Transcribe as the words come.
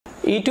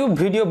YouTube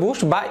video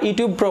boost বা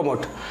YouTube promote.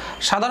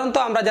 সাধারণত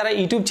আমরা যারা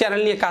ইউটিউব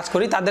চ্যানেল নিয়ে কাজ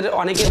করি তাদের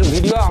অনেকের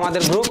ভিডিও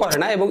আমাদের গ্রো করে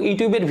না এবং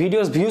ইউটিউবের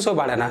ভিউসও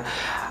বাড়ে না।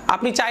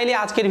 আপনি চাইলে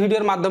আজকের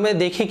ভিডিওর মাধ্যমে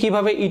দেখে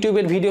কিভাবে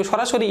ইউটিউবের ভিডিও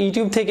সরাসরি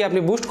ইউটিউব থেকে আপনি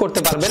বুস্ট করতে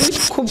পারবেন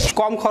খুব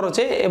কম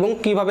খরচে এবং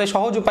কিভাবে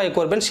সহজ উপায়ে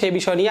করবেন সেই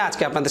বিষয় নিয়ে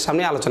আজকে আপনাদের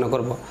সামনে আলোচনা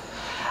করব।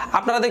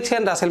 আপনারা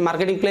দেখছেন রাসেল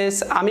মার্কেটিং প্লেস,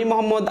 আমি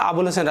মোহাম্মদ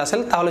আবুল হোসেন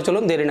রাসেল। তাহলে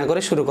চলুন দেরি না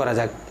করে শুরু করা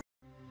যাক।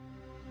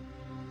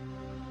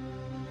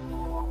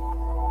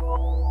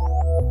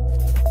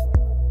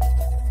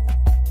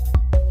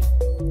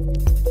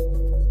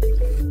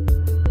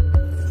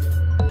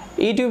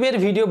 ইউটিউবের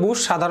ভিডিও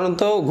বুস্ট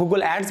সাধারণত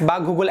গুগল অ্যাডস বা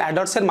গুগল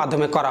অ্যাডওয়ার্ডসের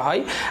মাধ্যমে করা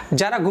হয়।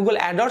 যারা গুগল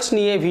অ্যাডওয়ার্ডস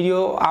নিয়ে ভিডিও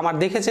আমার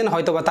দেখেছেন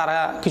হয়তোবা তারা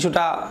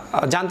কিছুটা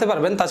জানতে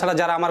পারবেন। তাছাড়া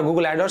যারা আমার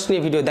গুগল অ্যাডওয়ার্ডস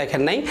নিয়ে ভিডিও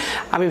দেখেন নাই,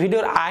 আমি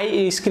ভিডিওর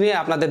স্ক্রিনে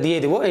আপনাদের দিয়ে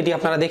দেবো, এটি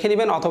আপনারা দেখে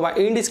নেবেন অথবা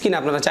এন্ড স্ক্রিনে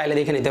আপনারা চাইলে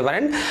দেখে নিতে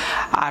পারেন।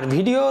 আর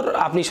ভিডিওর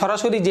আপনি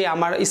সরাসরি যে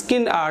আমার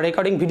স্ক্রিন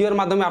রেকর্ডিং ভিডিওর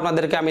মাধ্যমে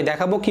আপনাদেরকে আমি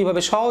দেখাবো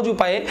কিভাবে সহজ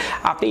উপায়ে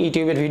আপনি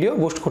ইউটিউবের ভিডিও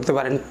বুস্ট করতে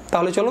পারেন।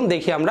 তাহলে চলুন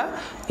দেখি আমরা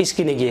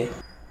স্ক্রিনে গিয়ে।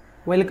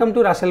 Welcome to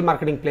Rasel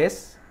marketing place.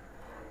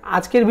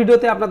 আজকের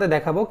ভিডিওতে আপনাদের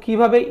দেখাবো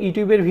কিভাবে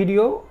ইউটিউবের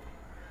ভিডিও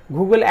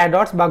গুগল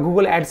অ্যাডওয়ার্ডস বা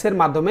গুগল অ্যাডসের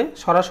মাধ্যমে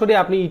সরাসরি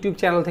আপনি ইউটিউব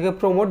চ্যানেল থেকে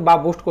প্রমোট বা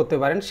বুস্ট করতে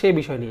পারেন সেই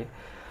বিষয় নিয়ে।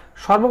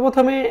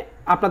 সর্বপ্রথমে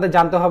আপনাদের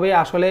জানতে হবে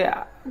আসলে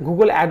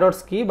গুগল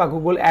অ্যাডওয়ার্ডস কি বা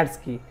গুগল অ্যাডস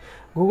কি।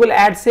 গুগল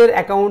অ্যাডসের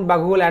অ্যাকাউন্ট বা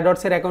গুগল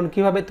অ্যাডওয়ার্ডসের অ্যাকাউন্ট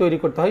কীভাবে তৈরি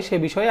করতে হয় সে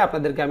বিষয়ে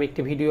আপনাদেরকে আমি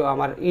একটি ভিডিও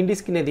আমার এন্ড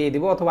স্ক্রিনে দিয়ে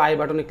দিব অথবা আই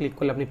বাটনে ক্লিক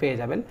করলে আপনি পেয়ে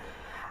যাবেন।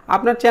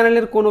 আপনার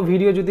চ্যানেলের কোনো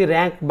ভিডিও যদি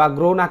র্যাঙ্ক বা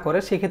গ্রো না করে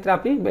সেক্ষেত্রে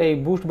আপনি এই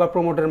বুস্ট বা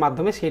প্রমোটের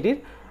মাধ্যমে সেটির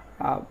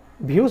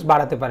ভিউজ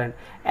বাড়াতে পারেন।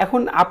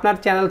 এখন আপনার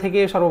চ্যানেল থেকে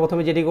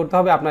সর্বপ্রথমে যেটি করতে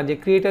হবে, আপনার যে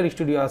ক্রিয়েটর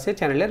স্টুডিও আছে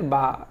চ্যানেলের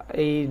বা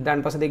এই ডান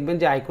পাশে দেখবেন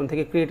যে আইকন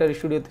থেকে ক্রিয়েটর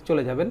স্টুডিওতে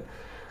চলে যাবেন।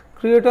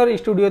 ক্রিয়েটর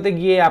স্টুডিওতে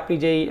গিয়ে আপনি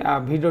যেই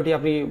ভিডিওটি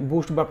আপনি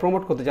বুস্ট বা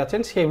প্রমোট করতে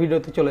যাচ্ছেন সেই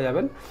ভিডিওতে চলে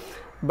যাবেন।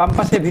 বাম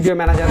পাশে ভিডিও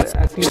ম্যানেজার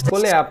ক্লিক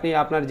করলে আপনি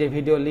আপনার যে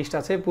ভিডিও লিস্ট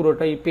আছে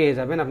পুরোটাই পেয়ে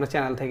যাবেন আপনার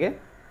চ্যানেল থেকে।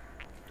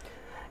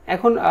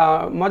 এখন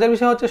মজার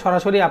বিষয় হচ্ছে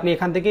সরাসরি আপনি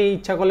এখান থেকে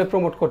ইচ্ছা করলে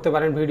প্রমোট করতে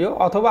পারেন ভিডিও,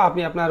 অথবা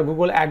আপনি আপনার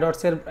গুগল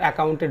অ্যাডওয়ার্ডসের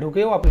অ্যাকাউন্টে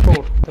ঢুকেও আপনি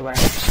প্রমোট করতে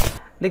পারেন।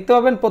 দেখতে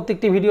পাবেন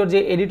প্রত্যেকটি ভিডিওর যে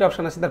এডিট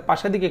অপশন আছে তার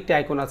পাশের দিকে একটি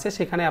আইকন আছে,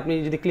 সেখানে আপনি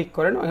যদি ক্লিক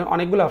করেন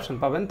অনেকগুলো অপশন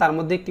পাবেন। তার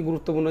মধ্যে একটি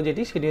গুরুত্বপূর্ণ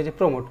সেটি হচ্ছে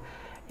প্রমোট।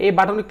 এই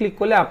বাটনে ক্লিক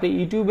করলে আপনি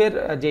ইউটিউবের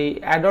যে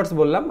অ্যাডওয়ার্ডস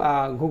বললাম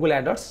গুগল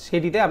অ্যাডওয়ার্ডস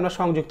সেটিতে আপনার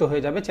সংযুক্ত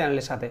হয়ে যাবে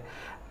চ্যানেলের সাথে।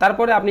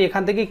 তারপরে আপনি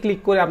এখান থেকে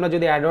ক্লিক করে আপনার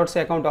যদি অ্যাডওয়ার্ডস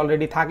অ্যাকাউন্ট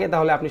অলরেডি থাকে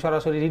তাহলে আপনি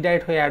সরাসরি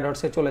রিডাইরেক্ট হয়ে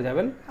অ্যাডওয়ার্ডসে চলে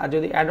যাবেন। আর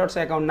যদি অ্যাডওয়ার্ডস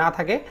অ্যাকাউন্ট না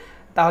থাকে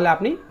তাহলে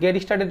আপনি গেট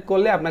স্টার্টেড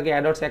করলে আপনাকে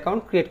অ্যাডওয়ার্ডস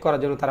অ্যাকাউন্ট ক্রিয়েট করার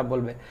জন্য তারা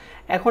বলবে।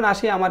 এখন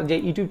আসি আমার যে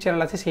ইউটিউব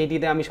চ্যানেল আছে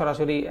সেইটিতে আমি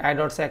সরাসরি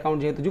অ্যাডওয়ার্ডস অ্যাকাউন্ট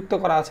যেহেতু যুক্ত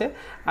করা আছে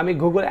আমি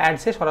গুগল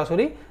অ্যাডসে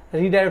সরাসরি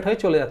রিডাইরেক্ট হয়ে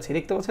চলে যাচ্ছি।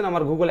 দেখতে পাচ্ছেন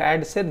আমার গুগল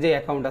অ্যাডসের যে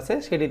অ্যাকাউন্ট আছে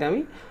সেটিতে আমি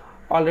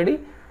অলরেডি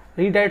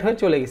রিডাইরেক্ট হয়ে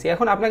চলে গেছি।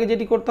 এখন আপনাকে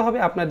যেটি করতে হবে,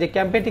 আপনার যে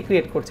ক্যাম্পেইনটি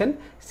ক্রিয়েট করছেন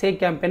সেই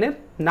ক্যাম্পেইনের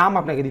নাম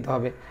আপনাকে দিতে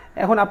হবে।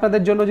 এখন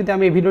আপনাদের জন্য যদি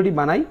আমি এই ভিডিওটি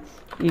বানাই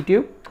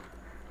ইউটিউব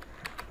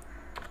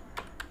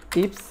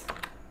টিপস,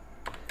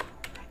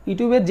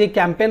 ইউটিউবের যে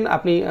ক্যাম্পেইন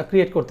আপনি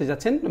ক্রিয়েট করতে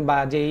যাচ্ছেন বা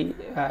যেই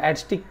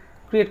অ্যাডসটি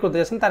ক্রিয়েট করতে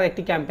যাচ্ছেন তার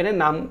একটি ক্যাম্পেইনের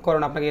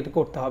নামকরণ আপনাকে এটি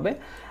করতে হবে।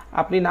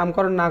 আপনি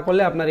নামকরণ না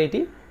করলে আপনার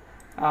এটি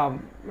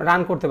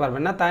রান করতে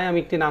পারবেন না, তাই আমি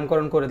একটি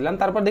নামকরণ করে দিলাম।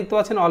 তারপর দেখতে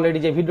পাচ্ছেন অলরেডি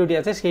যে ভিডিওটি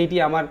আছে সেইটি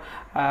আমার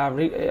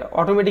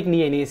অটোমেটিক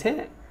নিয়ে নিয়েছে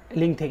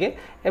লিঙ্ক থেকে,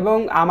 এবং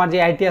আমার যে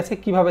অ্যাডটি আছে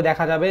কিভাবে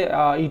দেখা যাবে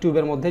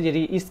ইউটিউবের মধ্যে,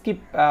 যেটি স্কিপ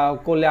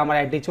করলে আমার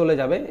অ্যাডটি চলে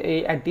যাবে। এই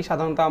অ্যাডটি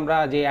সাধারণত আমরা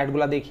যে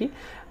অ্যাডগুলো দেখি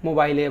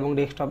মোবাইলে এবং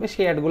ডেস্কটপে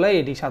সেই অ্যাডগুলোই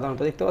এটি সাধারণত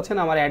দেখতে পাচ্ছেন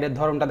আমার অ্যাডের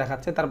ধরনটা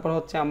দেখাচ্ছে। তারপর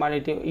হচ্ছে আমার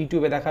এটি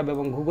ইউটিউবে দেখাবে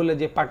এবং গুগলের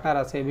যে পার্টনার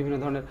আছে বিভিন্ন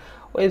ধরনের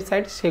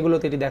ওয়েবসাইট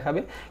সেগুলোতে এটি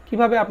দেখাবে।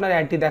 কিভাবে আপনার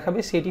অ্যাডটি দেখাবে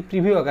সেটি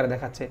প্রিভিউ আকারে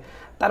দেখাচ্ছে।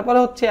 তারপরে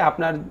হচ্ছে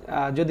আপনার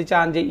যদি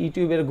চান যে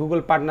ইউটিউবের গুগল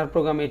পার্টনার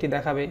প্রোগ্রামে এটি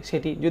দেখাবে,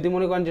 সেটি যদি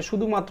মনে করেন যে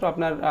শুধুমাত্র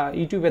আপনার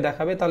ইউটিউবে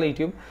দেখাবে তাহলে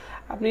ইউটিউব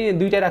আপনি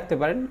দুইটাই রাখতে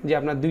পারেন যে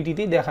আপনার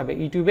দুইটিতেই দেখাবে,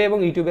 ইউটিউবে এবং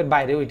ইউটিউবের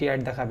বাইরেও এটি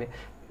অ্যাড দেখাবে,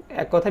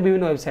 এক কথায়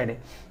বিভিন্ন ওয়েবসাইটে।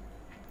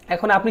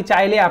 এখন আপনি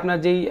চাইলে আপনার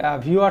যেই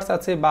ভিউয়ার্স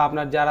আছে বা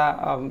আপনার যারা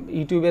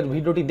ইউটিউবের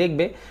ভিডিওটি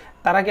দেখবে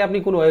তারাকে আপনি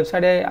কোনো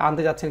ওয়েবসাইটে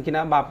আনতে যাচ্ছেন কিনা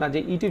বা আপনার যে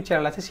ইউটিউব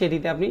চ্যানেল আছে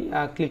সেটিতে আপনি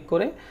ক্লিক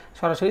করে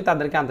সরাসরি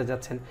তাদেরকে আনতে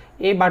যাচ্ছেন।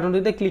 এই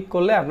বাটনটিতে ক্লিক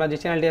করলে আপনার যে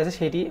চ্যানেলটি আছে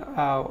সেটি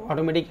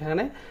অটোমেটিক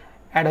এখানে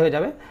অ্যাড হয়ে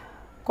যাবে।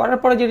 করার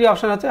পরে যেটি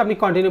অপশন আছে আপনি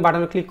কন্টিনিউ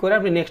বাটনে ক্লিক করে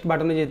আপনি নেক্সট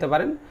বাটনে যেতে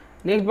পারেন।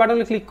 নেক্সট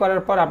বাটনে ক্লিক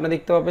করার পর আপনি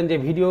দেখতে পাবেন যে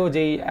ভিডিও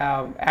যেই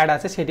অ্যাড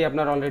আছে সেটি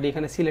আপনার অলরেডি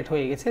এখানে সিলেক্ট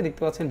হয়ে গেছে।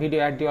 দেখতে পাচ্ছেন ভিডিও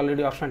অ্যাডটি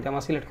অলরেডি অপশনটি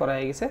আমার সিলেক্ট করা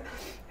হয়ে গেছে।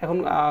 এখন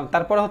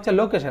তারপরে হচ্ছে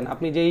লোকেশন,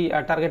 আপনি যেই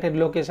টার্গেটেড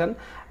লোকেশন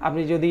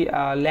আপনি যদি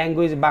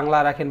ল্যাঙ্গুয়েজ বাংলা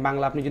রাখেন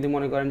বাংলা, আপনি যদি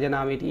মনে করেন যে না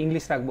আমি এটি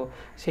ইংলিশ রাখবো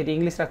সেটি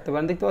ইংলিশ রাখতে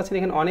পারেন। দেখতে পাচ্ছেন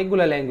এখানে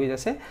অনেকগুলো ল্যাঙ্গুয়েজ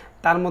আছে,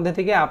 তার মধ্যে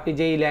থেকে আপনি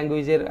যেই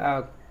ল্যাঙ্গুয়েজের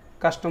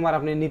কাস্টমার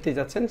আপনি নিতে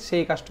যাচ্ছেন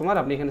সেই কাস্টমার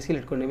আপনি এখানে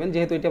সিলেক্ট করে নেবেন।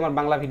 যেহেতু এটি আমার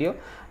বাংলা ভিডিও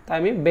তাই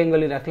আমি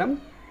বেঙ্গলি রাখলাম।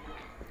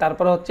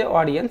 তারপরে হচ্ছে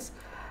অডিয়েন্স,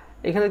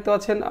 এখানে দেখতে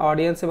পাচ্ছেন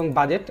অডিয়েন্স এবং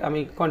বাজেট, আমি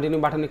কন্টিনিউ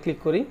বাটনে ক্লিক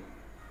করি।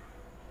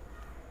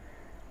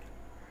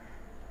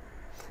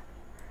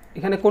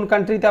 এখানে কোন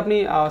কান্ট্রিতে আপনি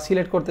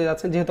সিলেক্ট করতে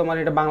যাচ্ছেন, যেহেতু আমার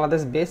এটা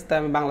বাংলাদেশ বেস তাই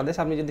আমি বাংলাদেশ,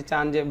 আপনি যদি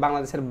চান যে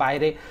বাংলাদেশের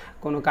বাইরে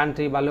কোনো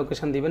কান্ট্রি বা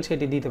লোকেশন দিবেন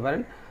সেটি দিতে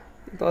পারেন।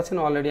 দেখতে পাচ্ছেন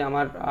অলরেডি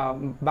আমার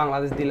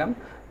বাংলাদেশ দিলাম।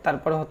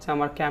 তারপরে হচ্ছে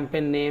আমার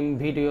ক্যাম্পেইন নেম,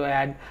 ভিডিও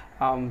অ্যাড,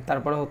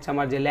 তারপরে হচ্ছে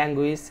আমার যে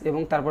ল্যাঙ্গুয়েজ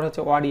এবং তারপরে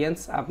হচ্ছে অডিয়েন্স,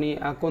 আপনি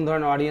কোন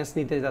ধরনের অডিয়েন্স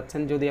নিতে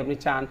যাচ্ছেন, যদি আপনি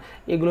চান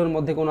এগুলোর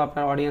মধ্যে কোনো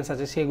আপনার অডিয়েন্স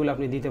আছে সেগুলো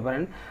আপনি দিতে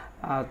পারেন।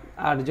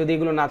 আর যদি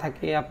এগুলো না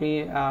থাকে, আপনি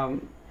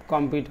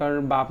কম্পিউটার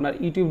বা আপনার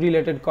ইউটিউব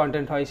রিলেটেড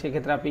কন্টেন্ট হয়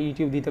সেক্ষেত্রে আপনি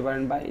ইউটিউব দিতে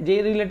পারেন, বা যে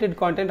রিলেটেড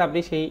কন্টেন্ট আপনি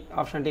সেই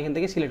অপশানটি এখান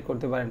থেকে সিলেক্ট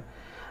করতে পারেন।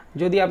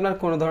 যদি আপনার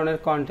কোনো ধরনের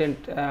কন্টেন্ট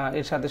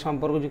এর সাথে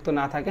সম্পর্কযুক্ত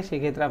না থাকে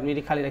সেক্ষেত্রে আপনি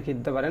এটি খালি রেখে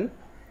দিতে পারেন।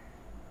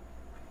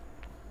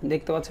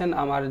 দেখতে পাচ্ছেন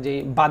আমার যে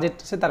বাজেট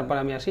আছে, তারপর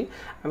আমি আসি,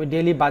 আমি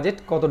ডেইলি বাজেট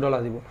কত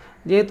ডলার দিব।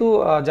 যেহেতু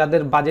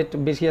যাদের বাজেট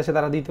বেশি আছে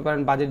তারা দিতে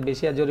পারেন বাজেট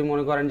বেশি, আর যদি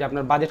মনে করেন যে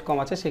আপনার বাজেট কম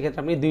আছে সেক্ষেত্রে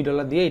আপনি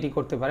 $2 দিয়ে এটি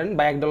করতে পারেন,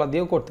 বা $1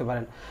 দিয়েও করতে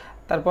পারেন।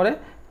 তারপরে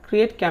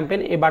ক্রিয়েট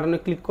ক্যাম্পেইন, এই বাটনে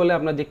ক্লিক করলে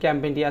আপনার যে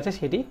ক্যাম্পেইনটি আছে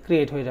সেটি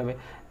ক্রিয়েট হয়ে যাবে।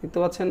 দেখতে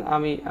পাচ্ছেন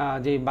আমি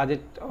যে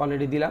বাজেট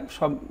অলরেডি দিলাম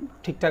সব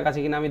ঠিকঠাক আছে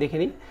কিনা আমি দেখে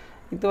নিই।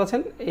 দেখতে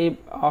পাচ্ছেন এই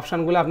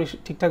অপশানগুলো আপনি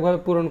ঠিকঠাকভাবে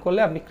পূরণ করলে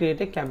আপনি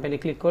ক্রিয়েটে ক্যাম্পেইনে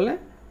ক্লিক করলে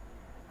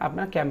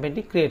আপনার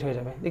ক্যাম্পেইনটি ক্রিয়েট হয়ে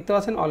যাবে। দেখতে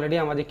পাচ্ছেন অলরেডি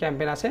আমার যে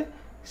ক্যাম্পেইন আছে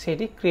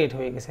সেটি ক্রিয়েট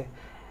হয়ে গেছে।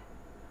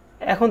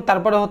 এখন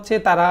তারপরে হচ্ছে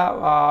তারা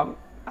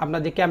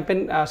আপনার যে ক্যাম্পেইন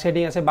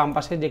সেটিং আছে বাম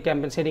পাশে, যে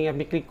ক্যাম্পেইন সেটিংয়ে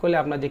আপনি ক্লিক করলে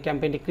আপনার যে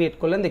ক্যাম্পেইনটি ক্রিয়েট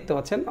করলেন, দেখতে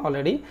পাচ্ছেন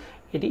অলরেডি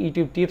এটি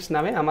ইউটিউব টিপস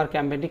নামে আমার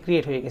ক্যাম্পেইনটি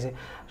ক্রিয়েট হয়ে গেছে।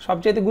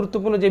 সবচেয়ে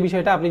গুরুত্বপূর্ণ যে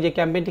বিষয়টা, আপনি যে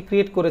ক্যাম্পেইনটি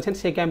ক্রিয়েট করেছেন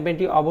সেই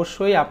ক্যাম্পেইনটি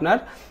অবশ্যই আপনার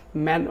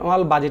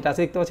ম্যানুয়াল বাজেট আছে।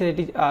 দেখতে পাচ্ছেন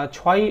এটি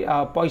 6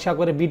 পয়সা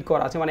করে বিড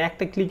করা আছে, মানে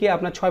একটা ক্লিকে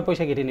আপনার 6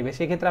 পয়সা কেটে নেবে।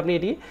 সেক্ষেত্রে আপনি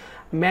এটি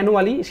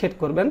ম্যানুয়ালি সেট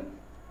করবেন।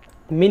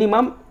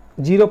 মিনিমাম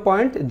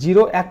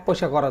 0.01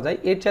 পয়সা করা যায়,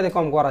 এর চাইতে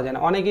কম করা যায় না।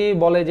 অনেকেই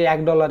বলে যে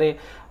 $1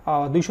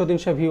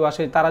 200-300 ভিউ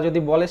আসে, তারা যদি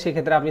বলে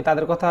সেক্ষেত্রে আপনি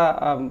তাদের কথা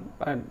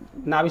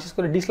না বিশেষ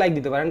করে ডিসলাইক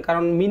দিতে পারেন,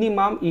 কারণ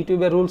মিনিমাম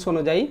ইউটিউবের রুলস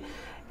অনুযায়ী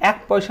 1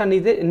 পয়সা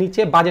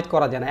নিচে বাজেট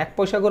করা যায় না। 1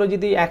 পয়সা করে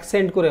যদি 1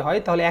 সেন্ট করে হয়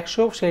তাহলে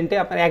 100 সেন্টে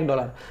আপনার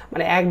 $1,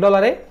 মানে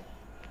 $1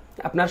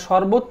 আপনার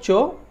সর্বোচ্চ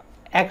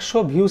 100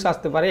 ভিউস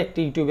আসতে পারে একটি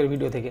ইউটিউবের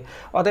ভিডিও থেকে।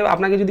 অতএব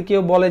আপনাকে যদি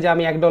কেউ বলে যে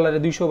আমি $1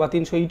 200 বা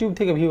 300 ইউটিউব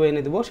থেকে ভিউ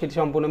এনে দেবো, সেটি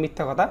সম্পূর্ণ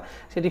মিথ্যা কথা।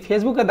 সেটি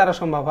ফেসবুকের দ্বারা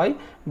সম্ভব হয়,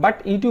 বাট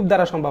ইউটিউব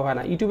দ্বারা সম্ভব হয়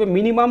না। ইউটিউবে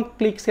মিনিমাম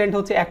ক্লিক সেন্ট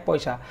হচ্ছে 1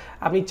 পয়সা।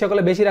 আপনি ইচ্ছা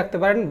করলে বেশি রাখতে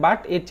পারেন, বাট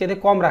এর চেয়ে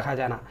কম রাখা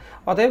যায় না।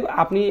 অতএব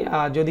আপনি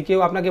যদি কেউ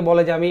আপনাকে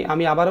বলে যে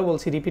আমি আবারও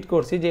বলছি, রিপিট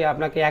করছি, যে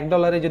আপনাকে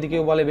 $1 যদি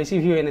কেউ বলে বেশি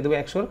ভিউ এনে দেবো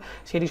 100,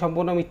 সেটি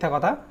সম্পূর্ণ মিথ্যা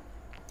কথা।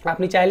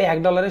 আপনি চাইলে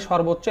 $1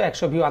 সর্বোচ্চ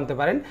 100 ভিউ আনতে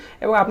পারেন,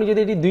 এবং আপনি যদি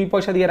এটি 2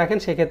 পয়সা দিয়ে রাখেন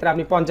সেক্ষেত্রে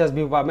আপনি 50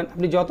 ভিউ পাবেন।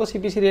 আপনি যত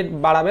সিপিসি রেট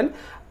বাড়াবেন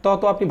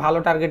তত আপনি ভালো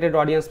টার্গেটেড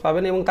অডিয়েন্স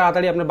পাবেন, এবং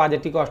তাড়াতাড়ি আপনার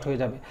বাজেটটি কষ্ট হয়ে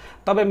যাবে।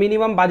 তবে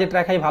মিনিমাম বাজেট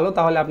রাখাই ভালো,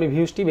 তাহলে আপনি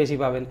ভিউজটি বেশি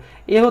পাবেন।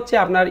 এ হচ্ছে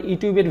আপনার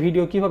ইউটিউবের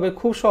ভিডিও কীভাবে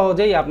খুব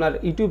সহজেই আপনার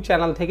ইউটিউব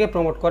চ্যানেল থেকে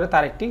প্রমোট করে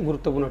তার একটি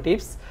গুরুত্বপূর্ণ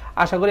টিপস।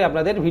 আশা করি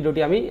আপনাদের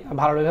ভিডিওটি আমি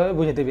ভালোভাবে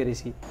বুঝাতে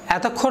পেরেছি।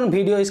 এতক্ষণ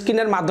ভিডিও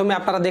স্ক্রিনের মাধ্যমে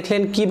আপনারা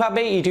দেখলেন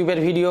কিভাবে ইউটিউবের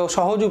ভিডিও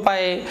সহজ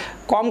উপায়ে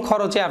কম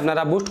খরচে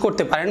আপনারা বুস্ট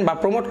করতে পারেন বা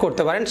প্রমোট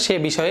করতে পারেন সে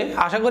বিষয়ে।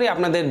 আশা করি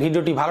আপনাদের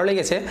ভিডিওটি ভালো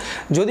লেগেছে।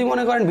 যদি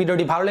মনে করেন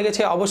ভিডিওটি ভালো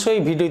লেগেছে, অবশ্যই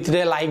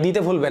ভিডিওটিতে লাইক দিতে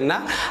ভুলবেন না।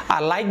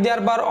 আর লাইক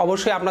দেওয়ার পর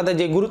অবশ্যই আপনাদের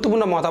যে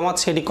গুরুত্বপূর্ণ মতামত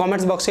সেটি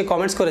কমেন্টস বক্সে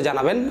কমেন্টস করে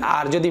জানাবেন।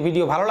 আর যদি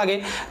ভিডিও ভালো লাগে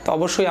তো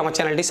অবশ্যই আমার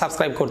চ্যানেলটি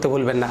সাবস্ক্রাইব করতে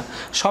ভুলবেন না।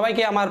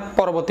 সবাইকে আমার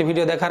পরবর্তী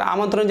ভিডিও দেখার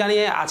আমন্ত্রণ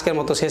জানিয়ে আজকের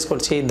মতো শেষ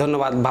করছি।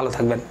 ধন্যবাদ, ভালো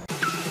থাকবেন।